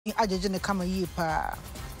ajeje ne kama yi pa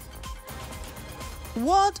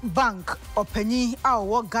World Bank opanyi a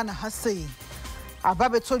wo Ghana ha sei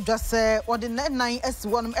ababeto dwase wode nan esi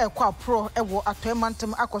wonum ekwa pro ewo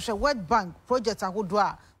atoemantam akohwe World Bank project ahodo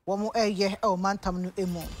a wo mo eye e mantam no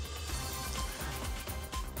emu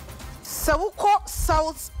Sawuko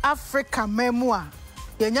South Africa memu a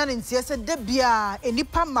yenya ne ntie se de bia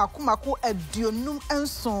enipa makomako aduonum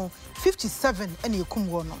enson 57 ene ekum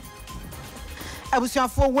wono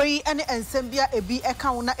abusuafo wei ene ensembia ebi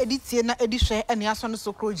eka wona editie na edihwe ene aso no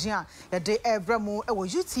sokrogin a de ebramu ewo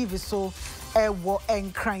UTV so ewo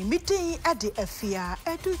enkran Midday ade afia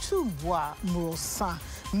edutumboa murosa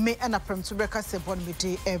me ana premtu breka se bon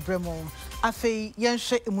Midday ebramu afei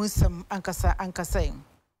yenhwe emunsem ankasa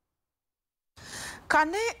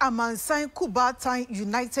Kane amansan Kubatan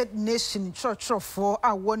United Nation Church for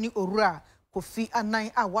a woni owura Kofi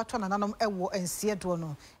anan a wato nananom ewo ensie do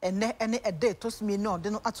no ene ede tosmi no de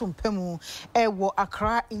no atompemu ewo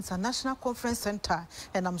Accra International Conference Center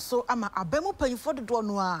enam so ama abemu panyifo do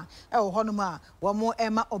no a ewo honom a wo mo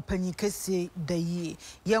ema opanyi kese dayi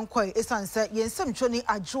yenkoi esanse yensem twoni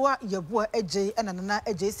adwoa yeboa eje enanana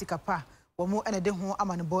eje sikapa wo mo ene de ho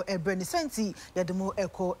amanebo ebre ni senti yede mo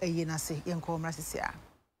eko eyi nase yenko mrasisia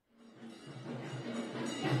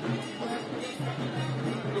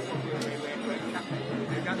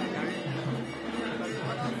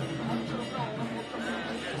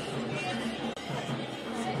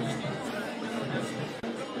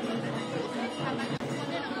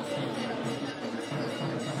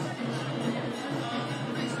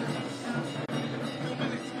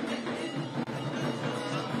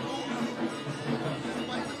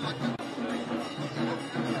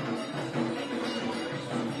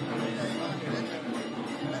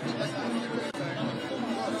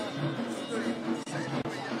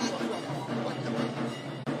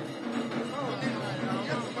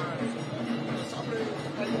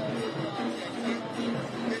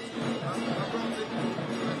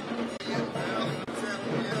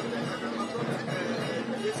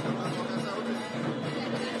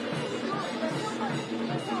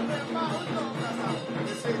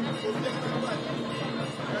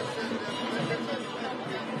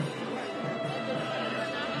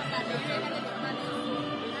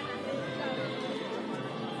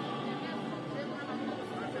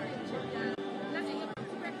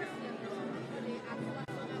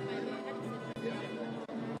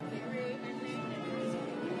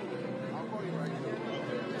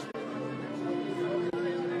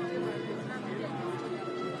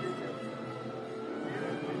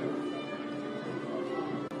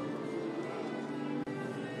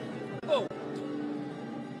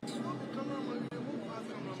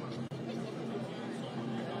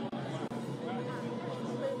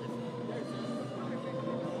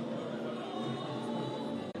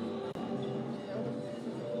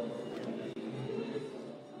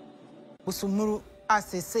Busumuru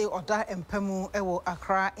asese oda empemu ewo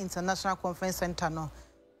Accra International Conference Center no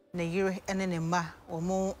ne yire ene ne ma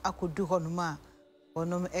omo akodu honuma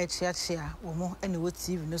onom echiachia omo ene wo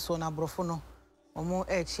TV no so na brofo no omo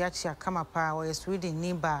echiachia kama pa wo Sweden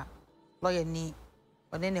ni ba lawyer ni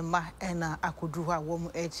one ne ma ena akodu ha wo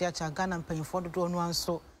mo echiachia Ghana mpanyifo dodo no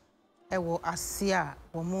anso ewo asia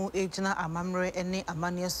omo ejina amamre ene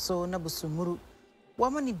amane so na busumuru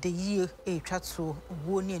wamani de yie etwato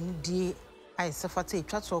obuo ne anidie aisefata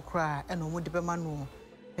etwato kra ena omo de bema no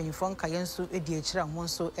panyifo nka yenso edi akira ho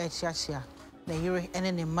nso echiachia na yire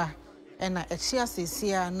ene ne ma ena echia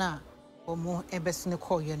sesia na omo ebesine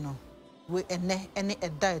koye no we ene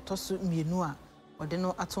eda etoso mienu a ode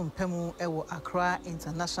no atompemu ewo Accra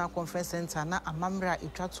International Conference Center na amamra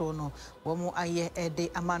etwato no womo aye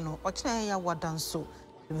ede amano ochina ya wadanso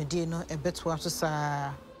Midday no ebeto aso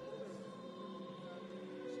saa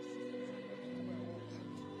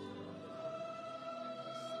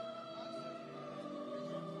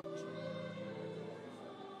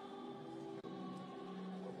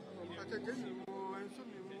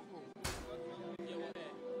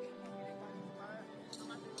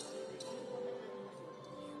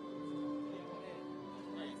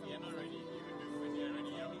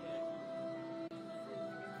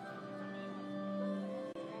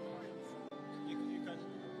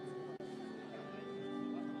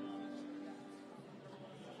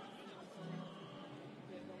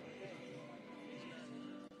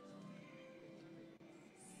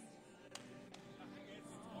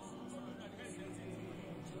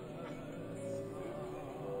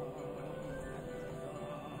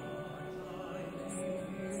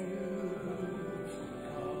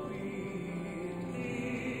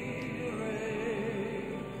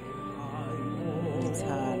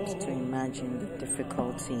imagine the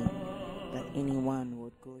difficulty that anyone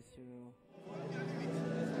would go through.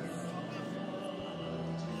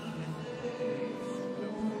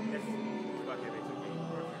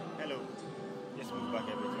 Hello. Just move back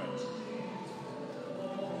a bit.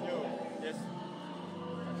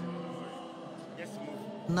 Just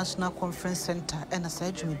move. National Conference Center and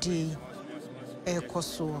aside Midday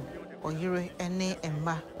Koso or Yuri Ene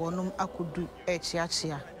Emma Wonum Akudu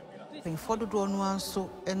Echiachia. When Fodo no so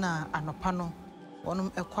ena anopano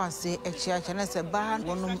wonum ekwase Echiachia and as a ban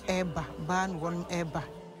wonum eba ban wonum eba.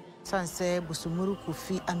 Sanse Busumuru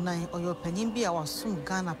Kofi Anan or your penimbi our sum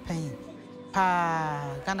Ghana pain.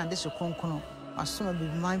 Pa Ghana de Konkono, or some be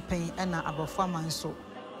mind pain and about 4 months so.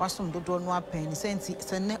 Wasum do no pain, senti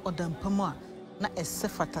sene or dampama. Na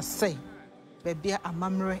esefata say bebia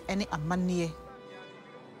amamre ene amanie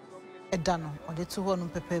edano ode to ho no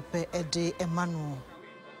pepepe ede emanu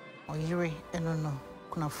oyire eno no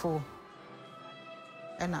kunafo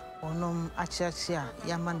ena onom achiachia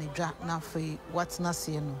yama ne dwa na afei watna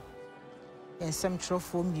se no ensem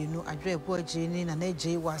trofo mienu adwa ebo agye ni na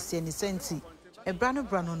agye wase ni senti ebra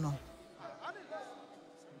no no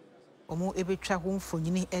omo ebetwa ho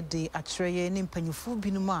mfonyini ede akyereye ne mpanyufo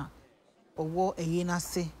binum a owo eyi na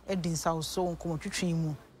se edin sa so nkomo twetwen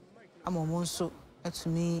mu amomo nso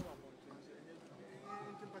atumi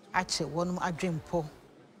ache wonum adwempo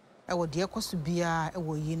ewo de ekoso bia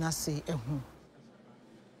ewo yi na se ehu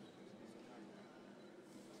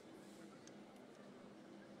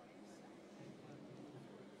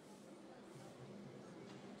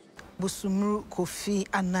Busumuru Kofi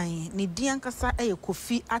Anan ni diankasa eye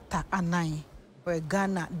Kofi Ata Anan we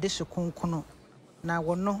Ghana deshe konkono na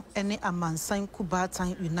wono ene amansan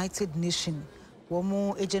Kubatan United Nation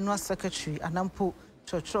womo General Secretary anampo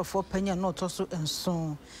church panya no toso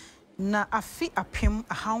enso na afi apem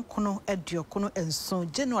ahankono ediokono enso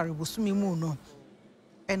January busumi mu no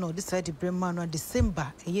eno decide brema no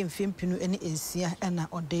December eye mfempinu ene ensia ena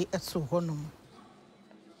ode eto honum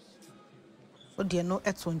ode no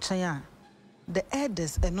eto nchen a the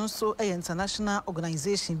elders eno so a international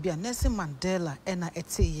organization bia Nelson Mandela ena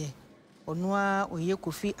eteye onua oye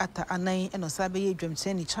Kofi Ata Anan eno sabe ye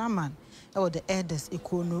dwemteni chairman e the elders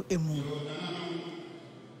ekono emu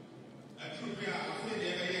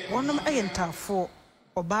wonom ayentafo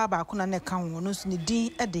oba ba akona ne kan wono so ne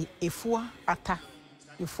din e de efua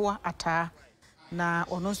ata na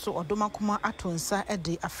ono so odomakoma atonsa e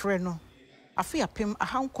de afre no afi apem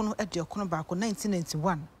ahankono e de okono ba ko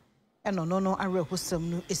 1991 eno no awe hosam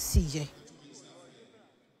no esiye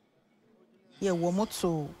ye wo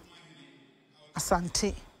moto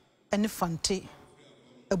asante ene fante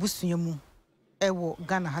abusuamu ewo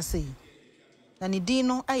Ghana hasei na ne din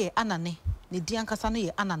no aye anane ne din ankasa no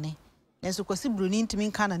ye anane nenso kwasi broni ntimi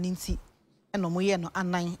nka na nti eno moye no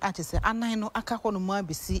anan atese anan no aka ho no mu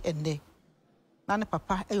abesi ende na ne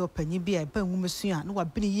papa eyo panyi bia ba nwumesua no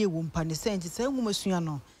wabini ye wo mpa ne senti se nwumesua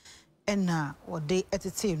no ena wode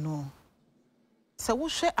etete no se wo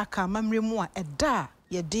hwe aka mamre mu a eda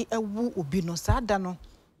ye de ewu obi no saada no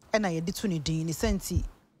ena ye de to ne din ne senti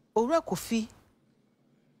owura Kofi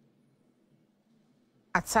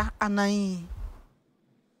Ata Anan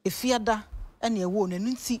efiada ena ewo no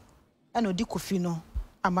nti ena odi Kofi no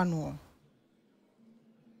amano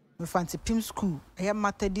Mfanti Pim School aya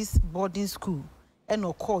Methodist boarding school ena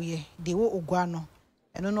okoye de wo ogwa no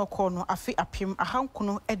eno no ko no afi apim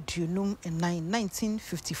ahankono aduonum in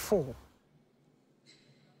 1954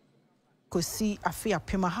 kosi afi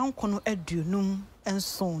apim ahankono aduonum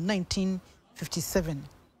enso 1957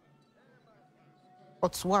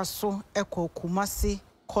 Otwaso Eko Kumasi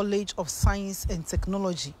College of Science and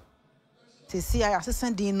Technology Tesi ay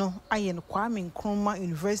assistant dean no ayen Kwame Nkrumah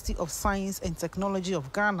University of Science and Technology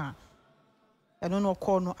of Ghana eno no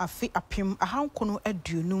ko no afi apim ahankono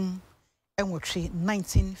aduonum enwotwe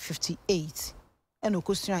 1958 eno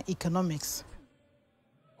kosua economics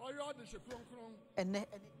ene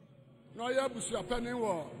no ya busua panin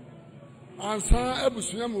wo ansa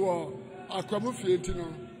abusua mu wo akwamu fienti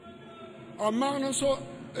no oman no so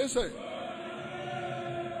ese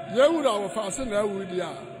yewura wo faase na awudi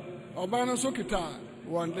a oman no so kita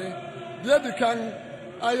wonde de dikan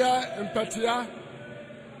aya empatia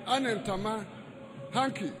anentama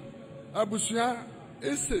hanki abusua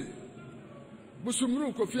ese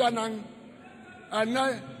Busumuru Kofi Anan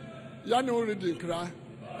ana ya no reading kra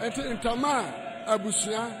enti ntama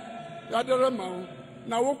abusua ya dere mawo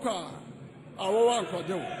na wokwa awowa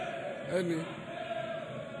ankwade wo eni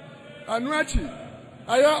anu achi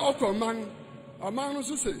aya okoman aman no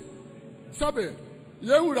so se sabe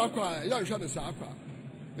ye wura kwa ya hwa de sa akwa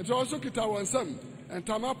enti also kita wonsam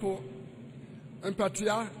ntama po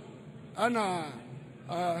empatia ana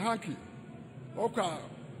hanky oka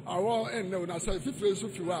awo enne na say fifre so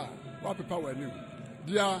fiwa wa pepa wani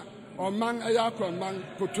dia oman eya ko man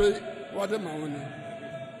kotoi wode ma woni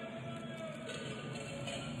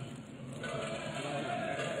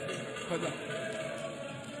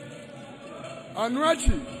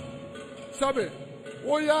anuachi sabe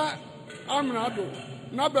woya amrado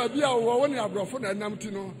na ba bia wo woni abrofo na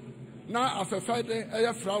namti no na afefade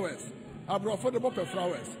eye flowers abrofo de bope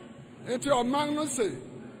flowers enti oman no say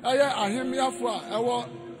eye ahemiafo a ewo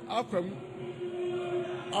akwam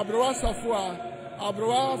abrowa safo a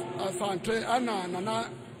abrowa afante ana nana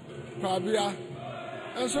kwabia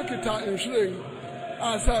enso kita insuring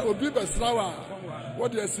asa obi besrawa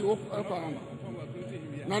what dey see okwa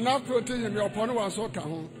nana protein me opono wa so ka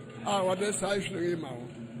ho a wode sa insuring ma ho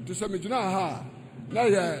to say me gina ha na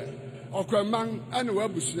ye okwaman ana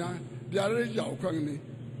wabusua di areja okwan ni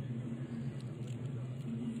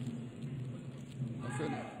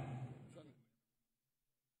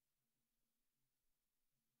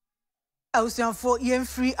Ausianfo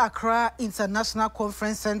Free Accra International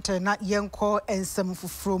Conference Center na yenko ensem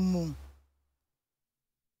fufromu.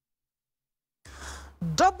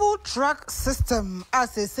 Double track system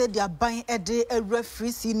as I said ya ban ede a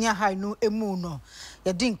referee senior high no emu no.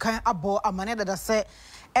 Ya din kan abo amane da se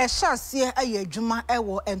ehyasie aye adwuma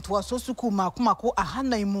ewo entoaso suku makomako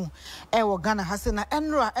ahanan mu ewo Ghana hase na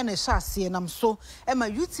enra ene hyasie nam so ema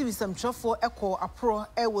UTV samtrofo eko apro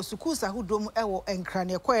ewo suku sahudom ewo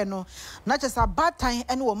enkrane ekoe no na kyesa batan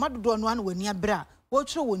ene wo madodo no an wani abra wo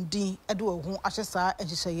tro wondin ede wo hu ahyesa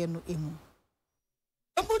ehyehyeye no emu.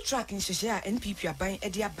 Double track in Shishia NPP aban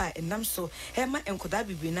edia by enam so ema enkoda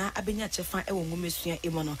bibina abenya chefa ewo ngomesua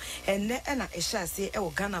emono enne na ehya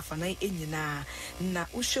ewo Ghana fanan enyina na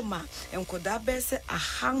ushoma enkoda bese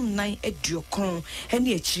ahannan eduokron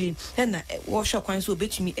ene akiri na wo hwekwan so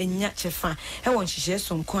obetumi enya chefa ewo nhihye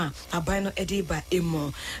sonko a aban no ede ba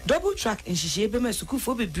emo. Double track in Shishia be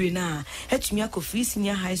masukufo bebre na etumi akofi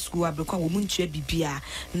senior high school abrekwa wo muntua bibia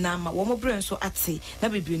na ma wo mobre so ate na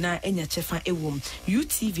bebre na enya chefa ewo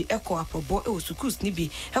UTV Echo Aprobo Sukus Nibi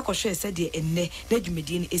Echo Share said the enne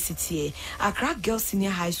Nedumedian ACTA Accra Girls Senior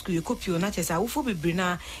High School Yokopio Natesa Ufo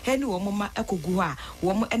Brina Henry Womoma Echo Gua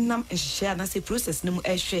Womo Enam and share na say process no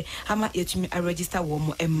eshe ama yetumi a register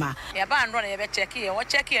womo emma. Ya ban run e check here what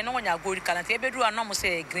check here no nya gold color e bedu anom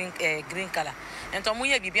say green color ento mu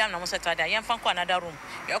ye bibia no mo setada ye mfa kwa another room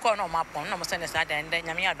ye ko no mapon no mo send sada ende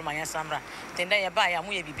nyame adoma ye samra tenda ye ba ya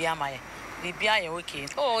mu ye bibia ma ye bibia ye okay.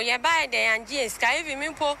 Oh ye ba de anje ska even me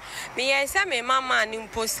po me ye say me mama ni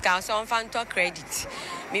po ska so on fanto credit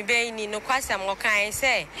me be ni no kwasam wo kan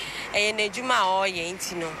say e na adwuma o ye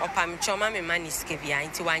nti no opam choma me mani ska bia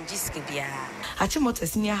nti wanji ska bia Achimota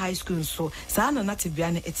Senior High School so saa na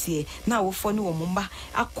natibia na etie na wofo ne wo mba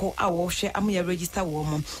akọ a wo hwe am register wo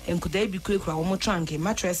mo enkoda bi kurekura wo mo tranke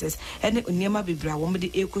mattresses ene oniema bebra wo mo de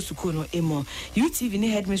eko school no emo. UTV ne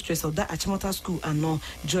headmistress of that Achimota School ano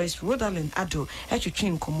Joyce Rodalyn Ado etwetwe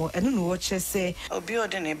nkomo ene no wo che se obi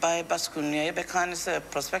ode ne bai ba school no ye be kan se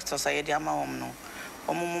prospectus ayede ama wo no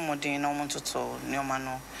omumudin na omuntoto ne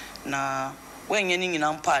omano na wenye ni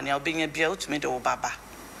nyina mpa ne obenya bia otumi de wo baba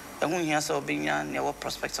ehun hia se obenya ne wo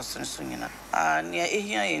prospectus nso nyina ne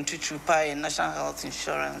ehia ye ntutu pa ye National Health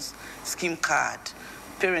Insurance Scheme card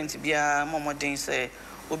parent bia momodin se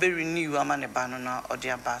obe renew ama ne ba no na ode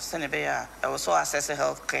aba se ne be ya e wo so access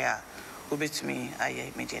health care obetumi aye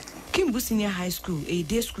immediately. Kimbu Senior High School a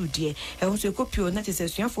day school dear e won so kopio na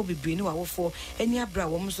tesesuan for bebre ni wawofo eni abra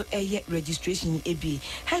wo so eye registration ebi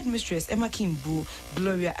headmistress Emma Kimbu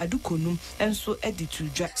Gloria Adukonum enso editu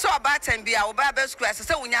dwa so about time bia wo ba school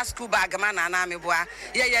asese wonya school bag ma na me boa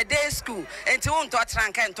ye day school enti won to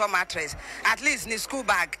tranka ento mattress at least ni school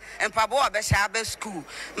bag empabo obesha ba school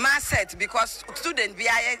ma set because student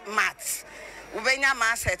bia maths ubenya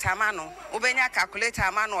ma set amano ubenya calculator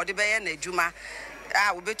amano ode be ye na adwuma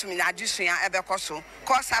ubetumi na adusua ebekoso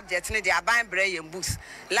core subject ne de aban bre ye books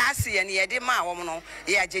last year ne ye de ma wo no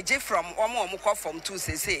ye ajeje from omo ko from 2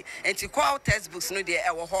 cc enti core textbooks no de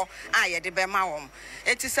ewo ho ye de be ma wo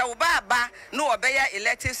enti se wo ba no obeya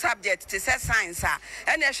elective subject te say science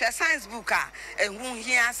ene hwe science book ehun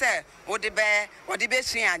hia se wo de be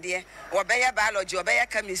sua de obeya biology obeya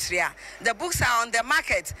chemistry the books are on the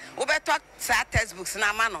market wo be talk textbooks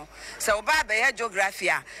na ma no se wo ba be geography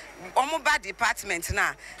omoba department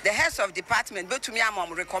na the heads of department betumi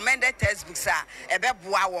amom recommended textbooks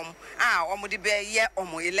ebeboa wom omo de be ye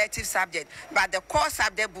omo elective subject but the core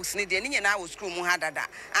subject books ni de ni na wo school mu hadada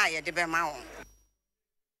ye de be ma wom.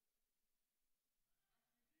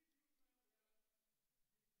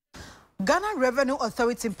 Ghana Revenue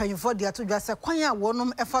Authority mpanyinfo de ato dwa se kwan a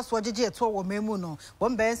wonom efa so agege eto wo memu no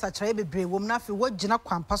won ben sa kire bebre wom na afi wagina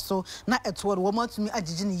kwampa so na eto wo matumi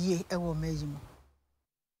agege ne yie e wo mayimu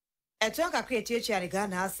Eto ka create ari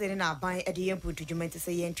Ghana asere na aban ede yemputu dwumenti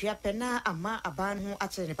se yentua pena ama aban ho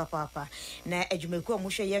akere ne papa na adwumaku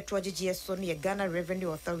omuhwe yeto agege so ne Ghana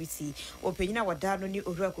Revenue Authority openyina wada no ni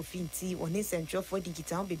Owura Kofinti woni sentwofo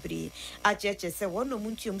digital bebre acheche se wono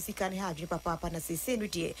muntuom sika ne ha adwe papa na sese no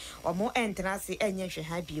de omo entrance enye hwe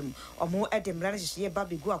ha biem omo edemra hye ba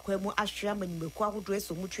begu akwamu ahwe amanimeku ahodo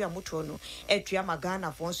eso mutua moto no etua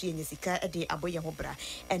magana fo so yenye sika ede aboye ho bra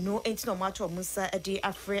eno enti no macho omusa ede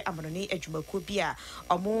afre amano ni adwumaku bia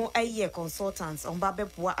omo aye consultants omba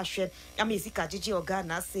beboa ahwe amezika gigi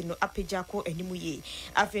organa se no apejako animu ye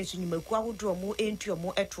afensu nyumaku ahodo omo entu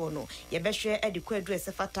omo eto no ye behwe ede kwadu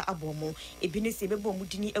esefata abomo ebine se bebo omo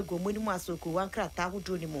dini agomo ni mu asoko wankrata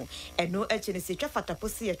ahodo ni mu eno eche ne se twafata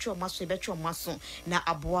posi ye twa maso be twa maso na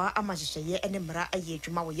aboa amahyehyeye ene mra aye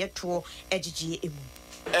adwuma wo yeto egigi emu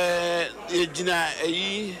ye gina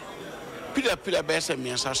yi pila besa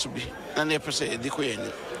miensa so bi na ne pese ediko ye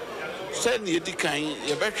ni sen ye dikan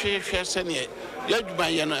ye behwe sen ye adwuma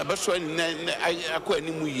ye no abeso ni akọ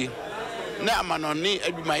animu ye na amano ni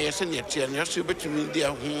adwuma ye sen ye tie no so betumi dia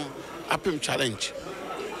ho apem challenge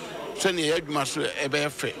sen ye adwuma so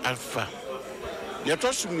ebefe alfa ye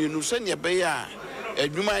to so mienu sen ye be ya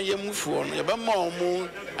adwuma ye mufo no ye be ma omo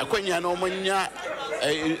akwanya na omo nya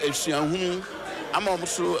esuahunu ama omo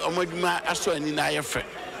so omo adwuma aso ani na ye fe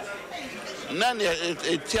na ne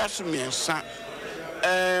etiaso miensa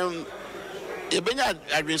yebenya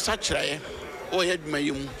adwensa kyerɛ o ye adwuma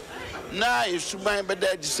yemu na esuban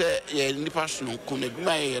beda di se ye nipa so no ko na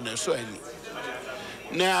adwuma ye na so ani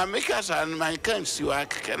na meka sa man kan siwa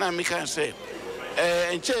kana meka se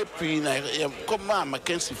enche pi na ye koma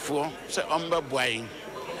makansi fo se omba boayin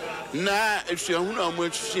na esuahunu amu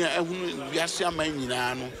esusia ehunu biase aman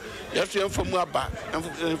nyina no yesu emfamu aba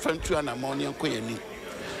emfantu ana ma oni enkoyani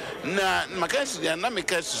na makansi na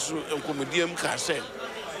meka so enkomodiem ka se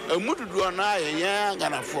emududu na ye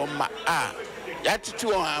Ghana fo ma ya titi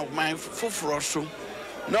won man foforo so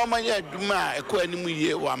na o manya adwuma ekọ animu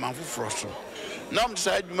ye wa man foforo so na o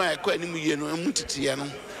mtsa adwuma ekọ animu ye no emutiti ye no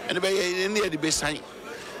ene be ye ne ye de besan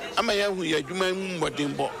ama ya hu ye adwuma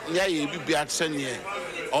mmodembo nya ye bibia tsene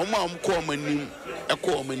o ma ko manim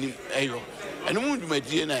ekọ manim eyo ene mu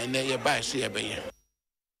dwumadie na ene ye ba se ye be ye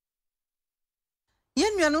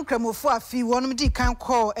Yenuanu kremofo afi wonum di kan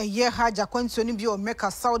call eye haja kwantuo ni bi o Mecca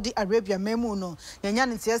Saudi Arabia memu no yanya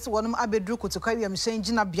ntiese wonum abedru kotoka wiam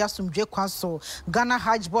hyengina biasomdwe kwaso Ghana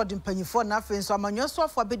Hajj Board mpanyifo na afenso amanyoso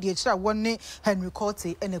afo abedi ekira wonne Henry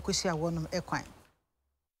Cote ene kwehia wonum ekwan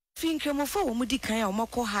Finkremofo wo mudi kan a wo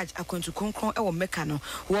mako hajj akwantu konkron e wo Mecca no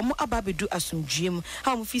wo mo ababedu asomdwiem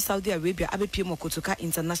ha wo fi Saudi Arabia abepie mo kotoka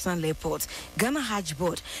International Airport Ghana Hajj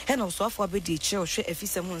Board he no so afo abedi ekire hwe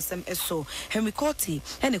afisem ho nsem eso Henry Cote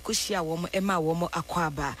ene kohyia wo mo ema wo mo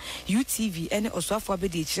akwaba UTV ene oso afo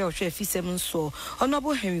abedi ekire hwe afisem nso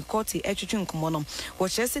honorable Henry Cote etwetwe nkomo no wo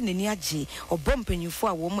kyerese nani age obompanyufo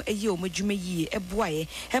a wo mo eye o madwuma yie eboaye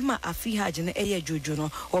ema afi hajj ne eye jojo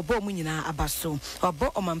no obo mo nyina abaso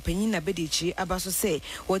obo panyin na bedichi abaso say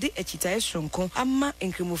wodi echita esronko amma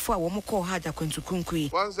enkremofo a wo mko haja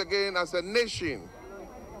kwentukunkui. Once again, as a nation,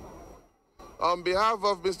 on behalf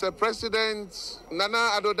of Mr. President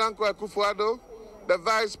Nana Addo Dankwa Akufo-Addo, the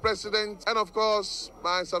Vice President, and of course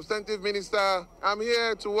my substantive minister, I'm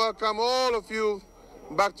here to welcome all of you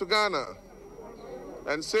back to Ghana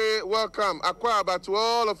and say welcome Akwaba to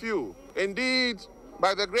all of you. Indeed,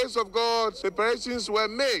 by the grace of God, preparations were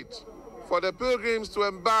made for the pilgrims to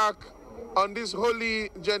embark on this holy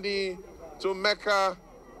journey to Mecca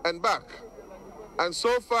and back. And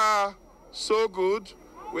so far, so good.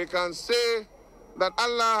 We can say that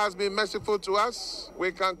Allah has been merciful to us.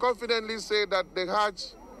 We can confidently say that the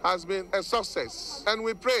Hajj has been a success. And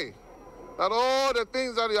we pray that all the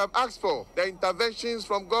things that you have asked for, the interventions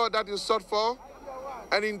from God that you sought for,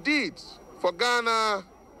 and indeed for Ghana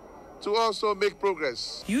to also make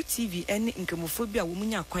progress. UTV and inkemophobia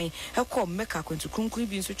wumunya kwan e ko Mecca kwantu kunkun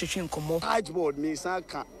bi nso twetwe nkomo. Hajj Board me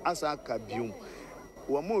saka asaka bium.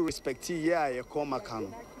 Wo mo respect ye aye ko maka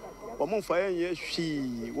no. Wo mo fa ye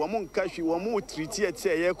hwi, wo mo nka hwi, wo mo treat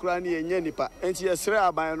ye ye kura na ye nya nipa. Enti ye sere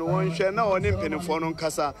aban no won hwe na oni mpenefo no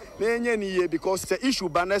nkasa. Na enya ni ye because the issue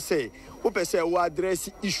ba na say wo pese wo address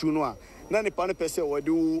issue no a na nipa no pese wo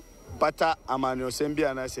de bata amane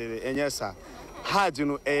osembia na say enya sa. Hajj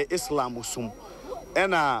no Islam sum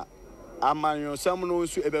ena amanyo sam no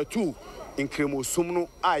nso ebetu nkremosum no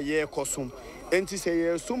aye kosum enti say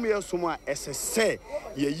ye sum a SSA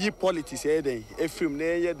ye yi politics e den efrim na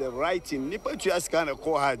ye the right thing nipa tu aska na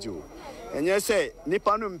ko hajo enye say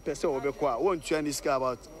nipa no mpese obekọ a won tu ani ska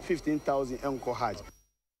about 15,000 enko hajo.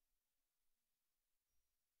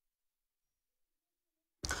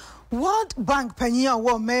 World Bank Panya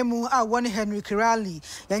wo memu a woni Henry Kirali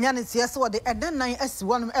yanya ne tie se wo de edenan asi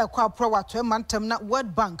wonum e kwa pro wato mantam na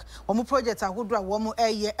World Bank wo mu project ahodo a wo mu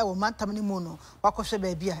eye e wo mantam ne mu no wakohwe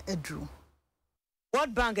ba bia eduru.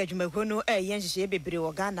 World Bank adwumakuno yenhye bebre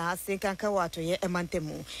wo Ghana ase kanka wato ye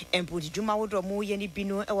emantemu empudi dwuma wodo mu ye ni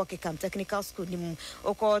binu e wo Kekam Technical School ni mu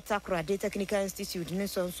oko Takoradi Technical Institute ni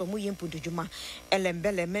so mu ye empudi dwuma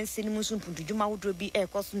elembele mensi ni mu so empudi dwuma wodo bi e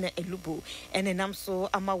koso na elubo enenam so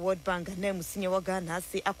ama World Bank na musinye wo Ghana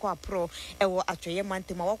ase akwa pro e wo atwoye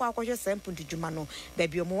mantemu wo akwohwe se empudi dwuma no ba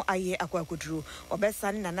bi omo aye akwakoduru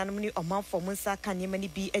obesa ni nananom ni omanfo mu nsa kanema ni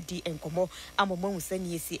bi edi enkomo amomo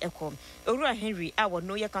musani esi ekọ Owura Henry our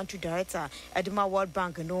no your country director Edema World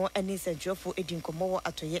Bank no any centrofo edinkomo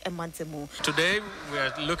atoye emantemu. Today we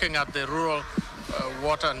are looking at the rural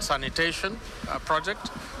water and sanitation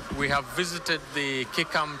project. We have visited the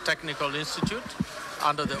Kekam Technical Institute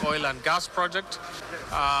under the oil and gas project,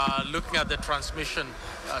 looking at the transmission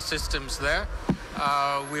systems there.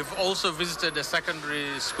 We've also visited a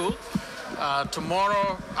secondary school.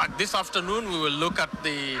 Tomorrow, this afternoon, we will look at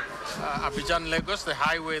the Abidjan-Lagos, the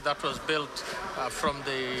highway that was built from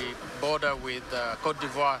the border with Côte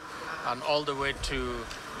d'Ivoire and all the way to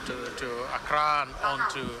Accra and on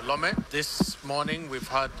to Lomé. This morning, we've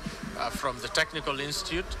heard from the Technical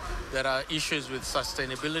Institute there are issues with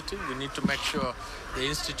sustainability. We need to make sure the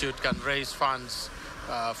institute can raise funds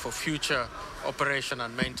for future operation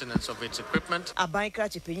and maintenance of its equipment. Abanka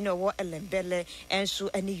chipinino wo elembele ensu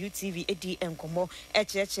any UTV edi enkomo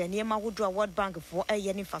echeche niema wodo World Bank for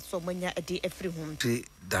eye ni faso manya edi efri hum. The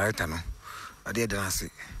director no ade danse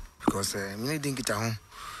because me didn't get home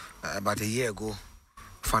about a year ago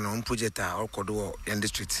for an project or in the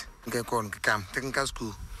street. Okay, Kekam Technical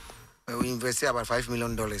School. We invested about $5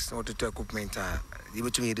 million to equipment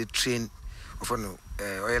able to the train of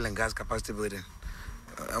oil and gas capacity building.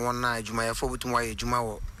 One night, Juma for with my Juma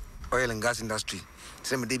oil and gas industry.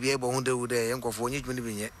 Same day be able to do the young of one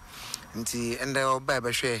yet. And they all buy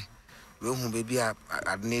by share. We won't be at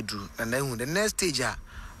Nedru. And then the next stage are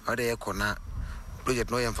the corner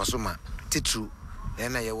project no young for summer. Titru.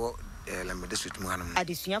 And I walk district Muhanam.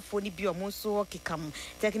 Additional phone be almost Kekam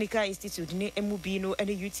Technical Institute ni Emubino and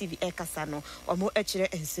UTV Ekasano or more actually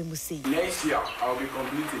and Semusi. Next year I'll be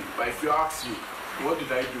completing. But if you ask me, what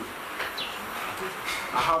did I do?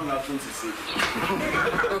 I have nothing to say.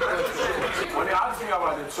 When you ask me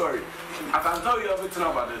about the story, I can tell you everything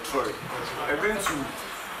about the story. I've been to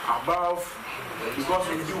above because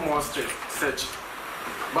we do more search.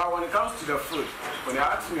 But when it comes to the food, when you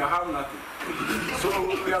ask me, I have nothing. So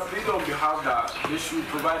we are pleading on behalf that they should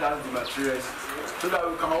provide us the materials so that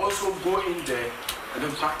we can also go in there and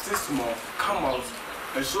then practice more, come out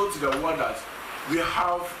and show to the world that we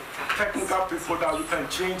have technical people that we can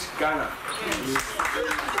change Ghana.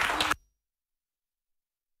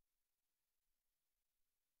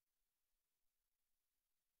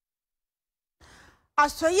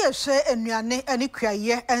 Asoye hwe enuane ani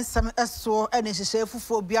kwaye ensem eso ene hihye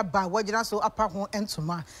fufu bia ba wagina so apa ho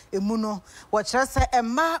entoma emu no wo kire se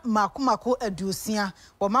emma makomako aduosia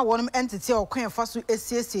wo ma wonum entity okwan fa so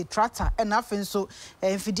esiesie tractor ena afen so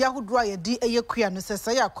mfidi ahodo a yedi eyekua no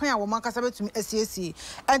sese ya kwan a wo mankasa betumi esiesie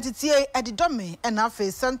entity edidome ena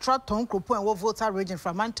afen central town kropo en wo Volta region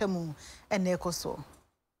from Mantamu ene ekoso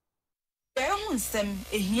Nsem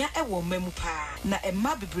ehia ewo memu pa na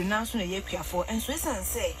emma bebrina so na yekuafo enso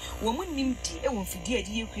esanse wo munim di ewo mfidi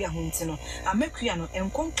adi yekua ho ntino amakua no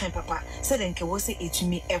enkontwen papa se denke wo se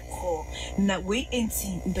etumi ekọ na we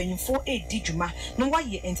enti mpanyimfo edi dwuma no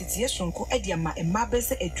waye entity esonko edi ama emma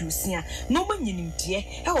bese adusia no manyinim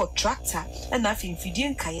die ewo tractor na afi mfidi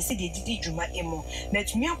nkaye se de didi dwuma emo na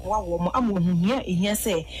etumi aboa wo mo amohuhia ehia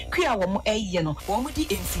se kua wo mo eye no wo mo di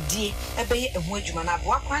mfidi ebeye eho adwuma na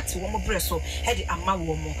aboa kwate wo mo bre so hedi amma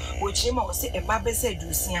wo mo wo chima wo se emma bese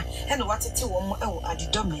adusia he no watete wo mo ewo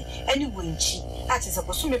adidome ani wenchi ati se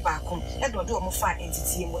bosume baako e do de wo mo fa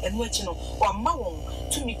entity mo enu achi no wo amma wo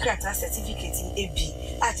tumi krata certificate ebi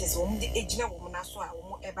ati se wo mo de ejina wo mo na so a wo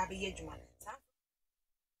mo eba be yadwuma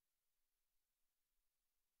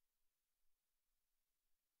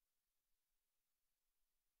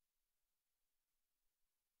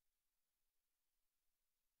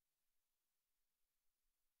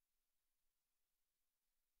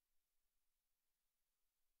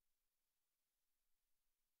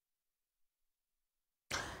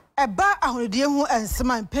Eba ahonidie hu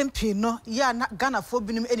ensema mpempi no ya na Ghana fo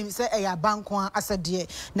binim enim se eya banko asade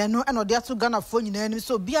na no eno de ato Ghana fo nyina enim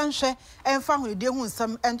so bia nhwe emfa ahonidie hu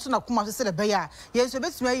nsam ento na koma so se le beya ye so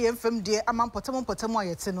betumi aye mfam de amampotam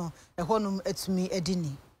ayete no ehonum etumi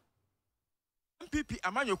edini MPP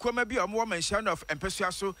amanyokoma bi omo mention of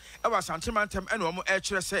empesua so e wa santimantem ene omo e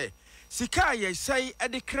kire se sika ye sei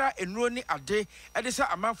edekra enuro ni ade edesa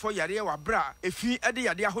amanfo yare wa bra efi ede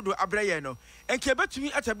yade ahodo abraye no enke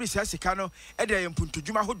betumi atabisa sika no ede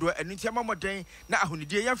yempuntudwuma ahodo enunti amamoden na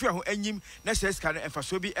ahonidie yamfe ho anyim na se sika no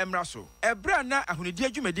emfaso bi emra so ebra na ahonidie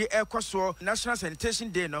adwumede ekoso National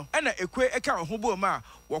Sanitation Day no ena ekwe eka ho bo ma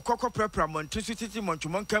wokokọ prepra montisu titi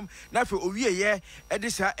montwomonkam na fe owieye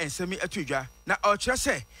edesa ensemi atudwa na ọkire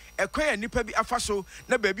se ekwe ya nipa bi afaso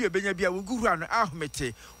na baabi obenya bia woguru ano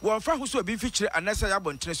ahomete wonfa ho so obi fikyire anasa ya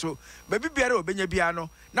bontene so baabi biara obenya bia no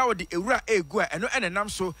na wode ewura egu a eno enenam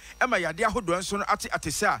so ema yade ahodo nso no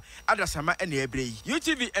atese a adasama ene ebrei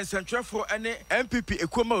UTV ensentwefo ene MPP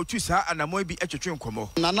ekoma otu saa anamo bi etwetwe nkomo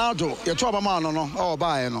nanado yeto obama no o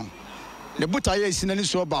baaye no ne buta ye sinani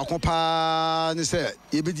so ba ko pa ne se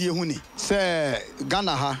yebedi ehuni se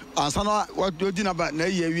Ghana ha ansa no wodi na ba na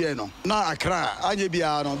ye wie no na Accra anye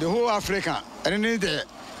bia no the whole Africa and the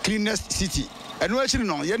cleanest city and we actually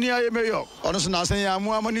no ye nia ye mayor ono so na san ya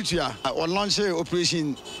mu amanitua on launch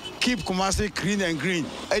operation keep Kumasi clean and green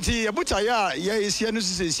eti ye buta ya ye isia no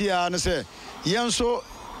sisia no se ye nso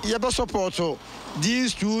ye be support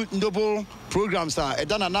these two noble programs are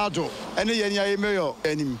edana nado ene ye nia ye mayor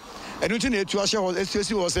enim and you need to assure was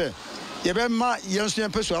Yebema Yansu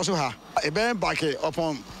and Pesu ha, a band back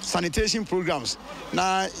upon sanitation programs.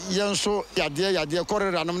 Now, Yanso, Yadia,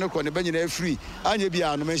 Corridor, and the Benjamin free, and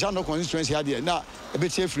Yabia, no mention no constituency idea. Now, a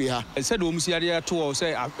bit free. I said, Umusia to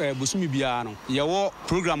say, Busumi Biano. Your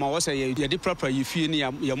program was a proper you feel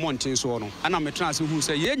near your mountain so on. And I'm a trans who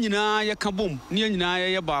say, Yenina, Yakabum, near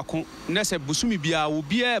Naya Bako, Nessa Busumi Bia will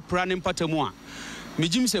be a pranim patamua.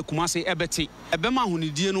 Mijim se Kumasi ebeti ebema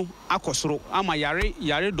hunidie no akosoro ama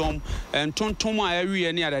yare dom tonton a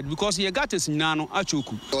area near that because ye got us nyina no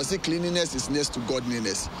achoku. I say cleanliness is next to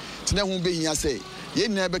godliness. Tina hu be hia say ye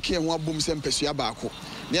nyina be ke ho abom se mpesua baako.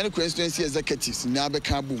 Ne constituency executives na be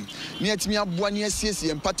ka bom. Ne atimi aboa ne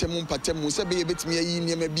asiesie mpatem se be ye betimi ayi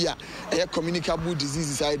niam bia e communicable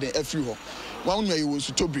diseases side every ho. Wan no ye wo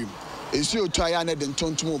su tobrim. Esi otu aya na de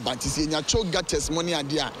ntontom batisi nya cho gates money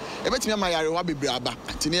ade a ebetimi amayare wa bebraba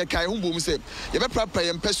tini e kai humbom se ye be prapra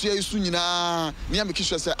ye mpesua isu nyina ne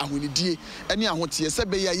amekisho se ahonidie ene ahote se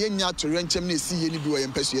be ya nya atorenchem na esi ye ni bi wo ye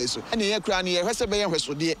mpesua isu ene ye kra ne ye hwese be ye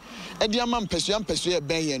hwesode e de ama mpesua e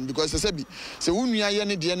ben ye because se bi se wunua ye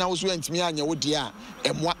ne de na wo so antimi anya wo de a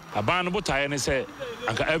emwa aban no botaye ne se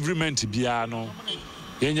anka every month bia no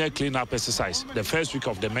yenye clean up exercise the first week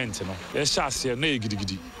of the month no ye shase na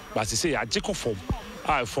egidigi but say I take form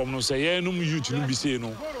I form no say yenum youth no bi say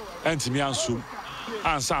no antimi ansum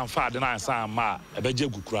ansan fa de na ansan ma ebeje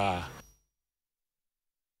gukura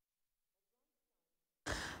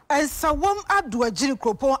Sawom Adwajiri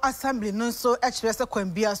Kropon Assembly no so HRS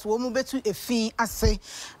Kwambia so mu betu efin ase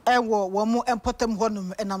ewo wo mu empotem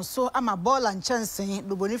honum enam so ama ball and chance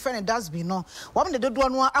loboni friend dasbi no wom de dodo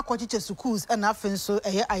no akwachiche schools na afen so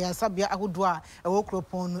eye ayasabia ahodo a ewo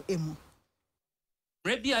Kropon no emu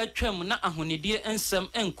Rebia atwam na ahonidie ensem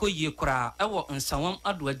enkoyie kura ewo nsawam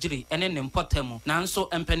Adwajiri ene ne mpotemu nanso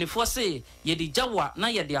empanifo se yedi jawa na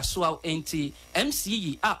yedi asoa enti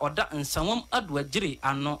MCE a oda nsawam Adwajiri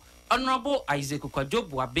ano Honorable Isaac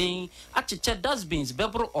Kwajobu Aben achiche dustbins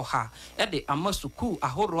bebro oha ede amasuku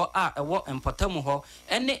ahoro a ewo empotemu ho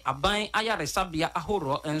ene aban ayaresabia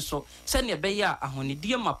ahoro enso sene beya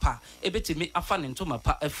ahonidie mapa ebetimi afa ne ntoma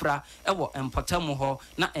pa afra ewo empotemu ho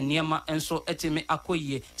na eniema enso etimi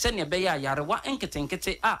akoyie sene beya yarewa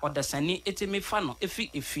enketenkete a odasani etimi fa no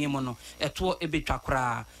efiemu no eto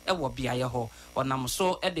ebetwakra ewo biaye ho onam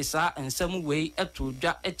so ede sa ensem wei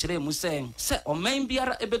etodwa ekire mu se oman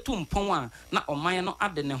biara ebetu mpon na oman no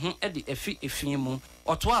ade ne ho ede efiemu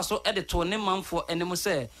oto aso ede to ne manfo enem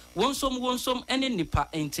se wonsom ene nipa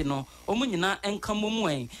enti no omunyina enkamomu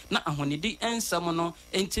en na ahonidi ensam no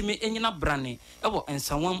entimi enyina brane ewo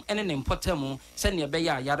ensawam ene ne mpotemu se ne be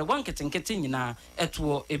ya yare wanketenkete nyina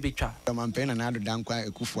eto ebetwa campaign na ado dankwa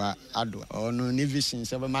ekufua ado ono ni vision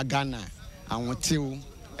se be magana awotew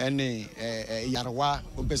ene yarwa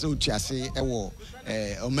opese otuase ewo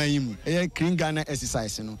omayim clean Ghana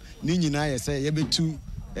exercise no ni nyina ye se ye betu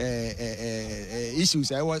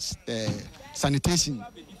issues I was sanitation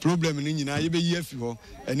problem ni nyina ye be yefi ho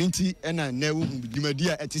enti ena na wo dwumadi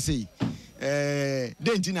a etise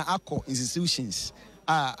denti na akọ institutions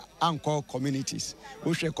anchor communities.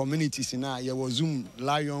 We share communities in a Zoom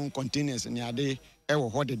lion containers and yade ever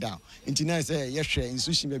hold it down. Internet say yes share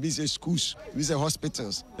institution maybe say schools, maybe say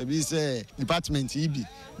hospitals, maybe say department EB.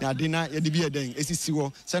 Na dena yedi den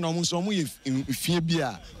esisiwo say na omo so omo fie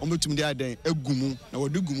bia omo tum dia den egumu na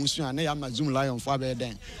wodu gumu so na ya Zoom lion for be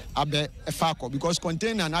den abe efako because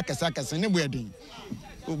container na kasa ne bo den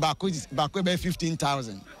back be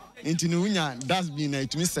 15,000. Into Nunya that's been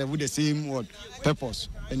to me serve with the same word purpose.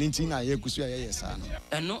 And into na ye kusu yes ano.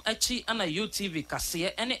 Eno achi ana UTV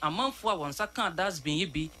kase ene amanfo a wonsa kan that's been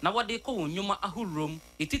yibi na wode ko wonwuma ahurom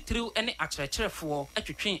etitiriw ene akyerɛkyerɛfo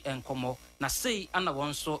atwetwen enkomo na sei ana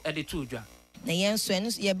wonso ede tuudwa. Na yenso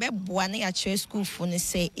eno ye beboa na ya kyerɛ school fo ne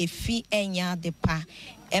sɛ efi enya de pa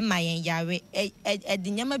ema yen yare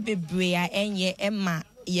edinyama bebre a enye ema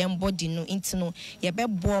yen body no intino ye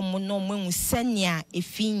bebo mo no mo senia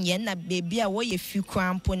efi yen na baby a wo ye fi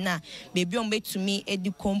krampo na baby on betumi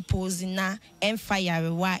edi compose na emfa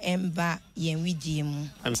yarewa emba yen widie mu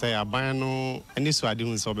am say aban no eni so ade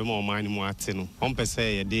hu so be mo man mu ate no on pese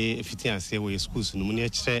ye de efitianse wo schools no mu ne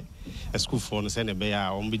kyerɛ school for no se ne be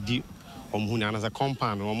ya on be di on hu na na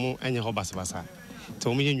compound on enye ho basabasa te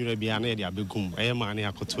o me nwura bia na ye de abegum eye ma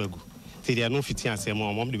na yakoto agu te de no fitianse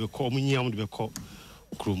mo de be ko nyia de be ko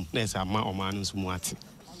krum na esa ma o ma no so mu ate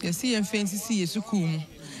yesi yen fancy si yesuku mu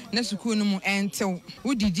na suku no mu entew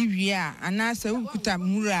udidi wie a anasa ukuta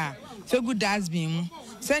mura fegu dasbin mu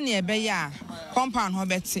se ne ebe ya compound ho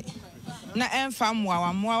beti na emfa mwa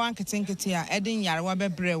wa nketenkete a edin yare wa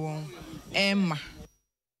bebre won emma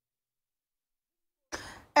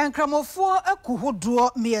Enkramofo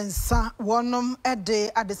ekuhodoɔ miensa wonom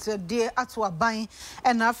ede adesrede ato aban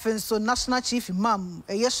ena afenso National Chief Imam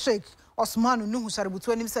Sheikh Osman Nuhu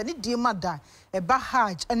Shaributu anim sɛ ne die mada eba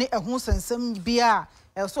hajj ene ɛho sensem bia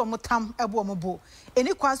ɛso omotam ɛbo omobo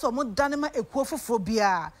eni kwan so omodane ma ekuo foforo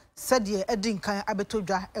bia sɛde edi nkan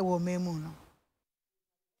abetodwa ɛwɔ memu no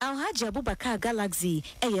Alhaji Abubakar Galaxy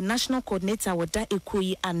national coordinator wada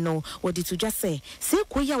ekoyi ano wodi to just say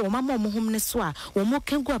ekoyi a wo mama omohom ne so a wo mo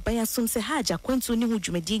kengu aban asom se haja kwantu ne hu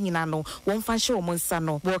dwumadi nyina no wo mfa hye wo nsa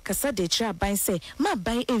no wo kasa de kire aban se ma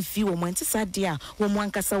ban emfi wo monte sade a wo mo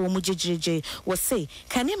ankasa wo mo jejeje wo se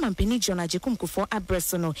kane mampeni John Ajekum kufo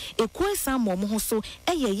address no ekoyi sam mo ho so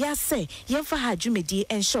ya se yemfa ha dwumadi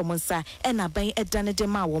enhye wo nsa na ban edane de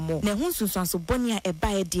ma wo mo na hu sunsuanso boni a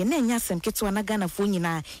eba de na nya asem keto na Ghana fo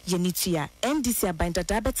nyina yenitia NDC abanda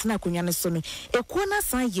da betina akonwa ne so no ekuo na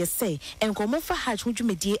san yese enkomo fa haj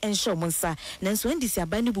hudwumedie enhye omonsa nanso NDC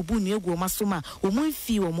abanda bubu nu egu omasoma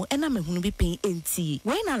omunfi omo ena mehunu bi pen enti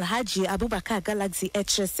when Alhaji Abubakar Galaxy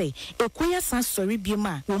se ekuo ya san sori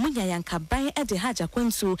biema wo munya yanka ban ede haja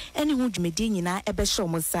kwantu ene hudwumedie nyina ebehye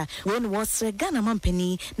omonsa when wosre Ghana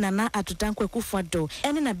mampani Nana Adodankwa Akufo-Addo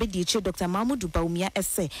ene na bedi eche Dr. Mahmoud Bawumia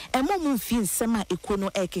ese emo mumfi nsema ekuo no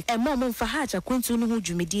eke emo mumfa haja kwantu no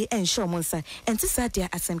hudwumedie and show monsa and Tisadia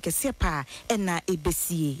asem kese pa na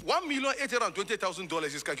ebesie $1,820,000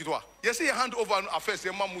 is kakitwa. You see, hand over affairs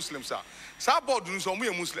among Muslims. Sa board do some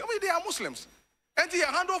Muslims. They are Muslims. And they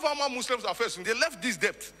hand over among Muslims affairs. They left this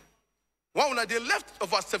debt. One they left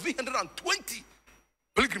over 720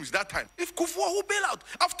 pilgrims that time. If Kufuor who bail out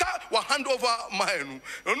after we hand over Mahenu,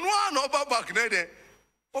 no over back there,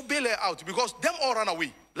 or bail out because them all ran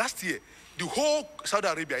away. Last year, the whole Saudi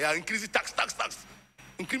Arabia increased tax.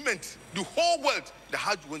 Increment the whole world. The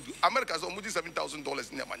Hajj went to America is almost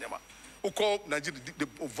 $7,000 in Yamanyama. Who call Nigeria the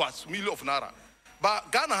vast million of naira.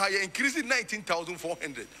 But Ghana has increased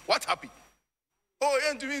 19,400. What happened? Oh,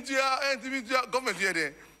 individual government here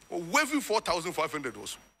there waiving 4,500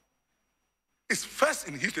 also. It's first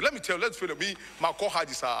in history. Let me tell you. Let's feel me. My call Hajj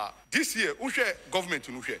this year. Ushe government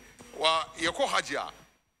in Ushe. Wa yako Hajj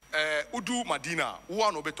Udu Madina,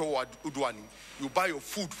 one obeto Uduani. You buy your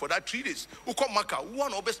food for that 3 days. Uko Maka,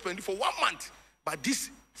 one obe spend it for 1 month. But this,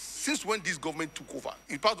 since when this government took over,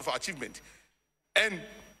 in part of our achievement, and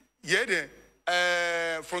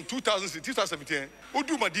from 2017,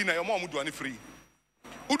 Udu Madina, your mom Uduani free.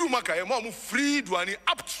 Udu Maka, your mom free Duani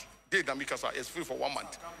up to date Mikasa is free for 1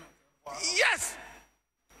 month. Yes,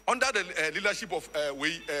 under the leadership of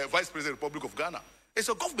Vice President Republic of Ghana, it's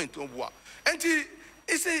a government and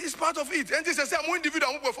it's part of it. And this is a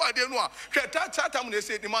individual who for the no. Time they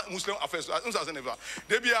say the Muslim affairs.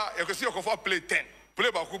 They be you can see you play 10.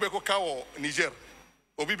 Play ba Kubeko Kao Niger.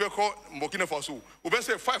 Obi beko Burkina Faso. Obi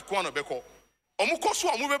say 5 kwana beko. Omuko so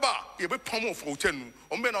amubeba. You be pomo for 10.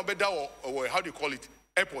 Ombe na beda or how do you call it?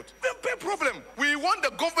 Airport. Big problem. We want the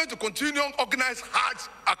government to continue organize Hajj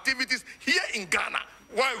activities here in Ghana.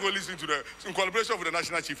 Why go listen to in collaboration with the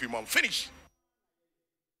National Chief Imam? Finish.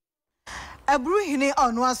 Ebruhine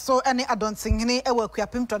ono aso ene adontinhine ewa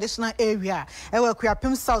Akuapem traditional area ewa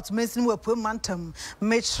Akuapem South Mason wapue mantam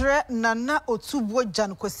mechre nana otubo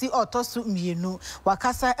jan kwesi otosu mienu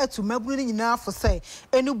wakasa etu mabunu ni nyina afo sei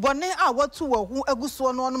enubone a watu wo hu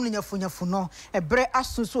aguso no onom nyafunyafu no ebre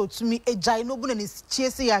asusu otumi ejai no bunu ni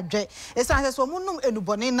chiese ya dwe esan se omunum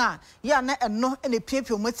enubone na ya na eno ene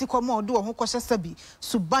piepie omati kwama odo wo hu kwhye sabi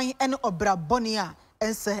suban ene obrabone a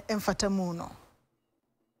ense emfatamu no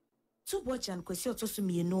Tubojan kwesi otosu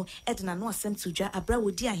mienu edna no asem tuja abra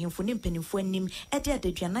wodi ahemfo ne mpanimfo anim ede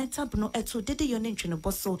adeduanan tabno eto dede yo ne ntwene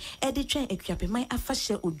boso ede twen akuapeman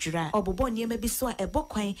afahye odwura obobo niema bi so a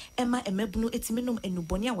ebokwan ema emabunu etiminum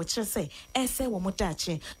enuboni a wo kire se ese wo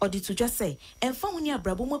modache ode tuja se emfa honi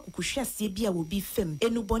abrabo mu akukuhwiase bi a wo bi fem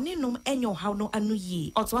enuboni num enyo haw no anu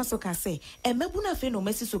yi oto aso ka se emabunu afe no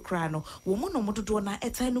masi so kra no wo mu no mododo na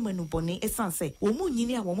etan no enuboni esanse wo mu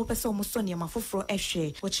nyini a wo mo pese wo mo so ne mafoforo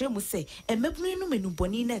ehwe wo kire mu se emebunu no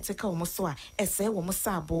menuboni na eteka wo so a ese wo mo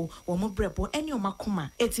sabo wo mo brebo ene o makoma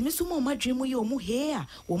etimi so mo madwemu ye o mo he a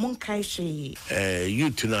wo mo nkai hwe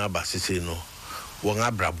youth na abasese no wo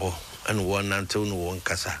ngabrabo ene wo nantew no wo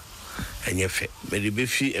nkasa enye fe mede be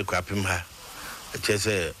fi Akuapem ha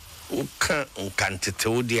chese uka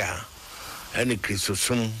nkantetew dia ene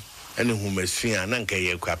Kristosum ene humasua na nka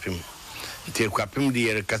ye Akuapem nte Akuapem de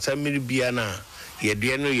ye kasa miri bia na ye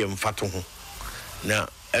de no ye mfato ho na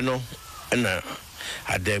eno na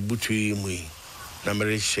adabutu mu na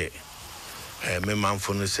mereshe me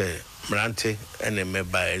manfo no se mrante ene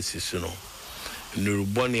meba esisu no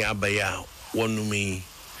nuruboni abaya wonumi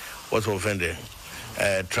what offended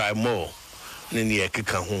try more ni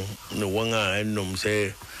ekeka ho no won a enom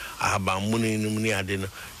se ahabamuni ni ade no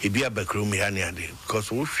ebi abakrum ya ni ade because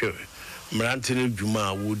wo hwe mrante no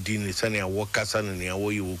dwuma wodi ni sane awokasa ne ya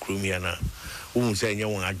wo yi wo krum ya na wo se enye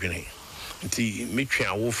won adwene nti metwe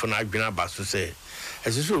awofo na adwena baso se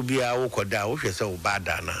esese obi a wokoda wo hwese wo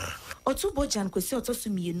bada na Otubojan kwesi otosu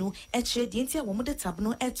mienu ekire die ntia wo mode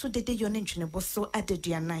tabno eto dede yo ne ntwene boso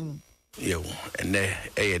adeduanan yo ene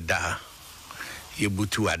eyeda ye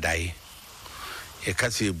butu adai ye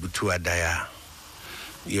kase ye butu adai a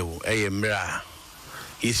yo mra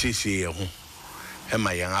yesisi ye ho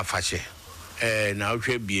ema yan afahye na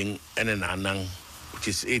wohwe bien ene na anan which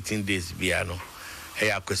is 18 days bia no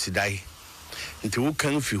akosidai nti wo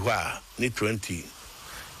kan fi ho a ne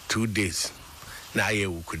 22 days na aye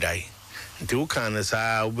ukudai nti wo kan na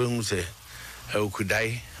sa wo behu se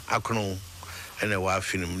ukudai akono ene wa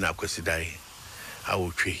afinim na akosidai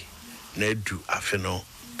awotwe na edu afeno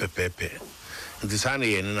pepepe nti sa na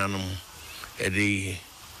ye nanom edi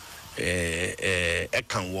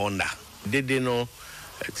ekan wonda dede no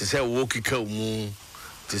ti se wo kika mu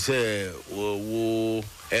ti se wo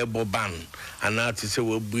eboban ana ti se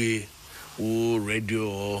wo bue wo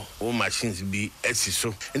radio wo machines bi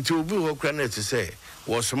esiso nti obi wo kra na ti se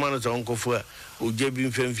wo soma no to nkofo a oje bi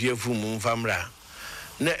mfamfiafu mu mfamra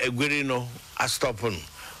na egwere no a stop no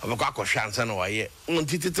obakwa akohwa ansa na waye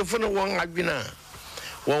nti titefo no won adwena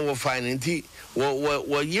won wo fine nti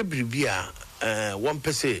wo ye bribi a won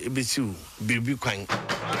pese ebesiu bribi kwan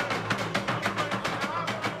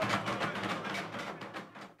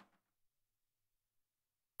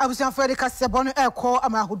Abusian Freddy Kasebono eko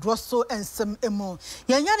amahodro so ensem emo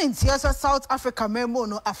yenya ne ntiasa South Africa memo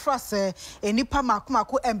no afrase enipa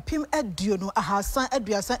makomako empim aduo no ahasan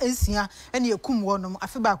aduasa ensia ene ekum wonom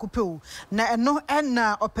afeba akopeu na eno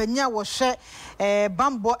na opanya wo hwe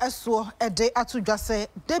bambo eso ede atodwase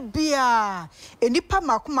de bia enipa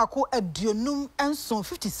makomako aduonum enso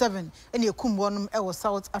 57 ene ekum wonom ewo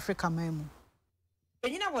South Africa memo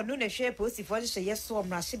Enyina wonu na hwe posi fo hye yeso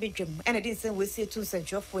omrahye bedwam ene din sen wesi etu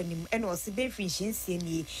nsantwofo anim ene osi benfin hyensie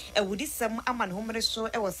ni ewudi sam amane homre so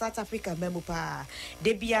ewo South Africa memu pa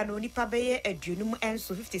de bia no nipa beye aduonum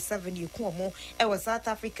enso 57 yeku omo ewo South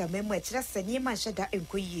Africa memu ekira sanye ma hyeda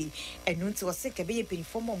enkoyi enu nti wose ke beye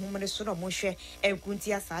penifo mo homre so no mo hwe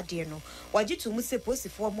enkunti asade no wagitu mu se posi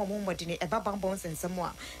fo mo mmode ne ebabambon sensem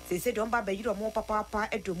a se de omba bayiro mo papa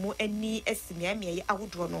edomu ani asimiamie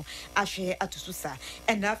awodo no ahwe atususa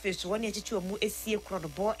and na fe so woni achichi omu esie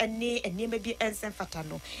krodobo ene enema bi ensen fata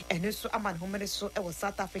no ene so aman homene so e wo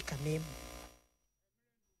South Africa mem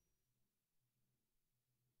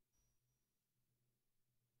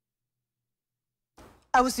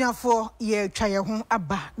Abusianfo ye twaye ho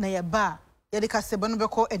aba na ye ba ye de Kasebono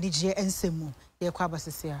beko enigye ensemu ye kwa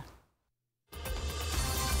basisia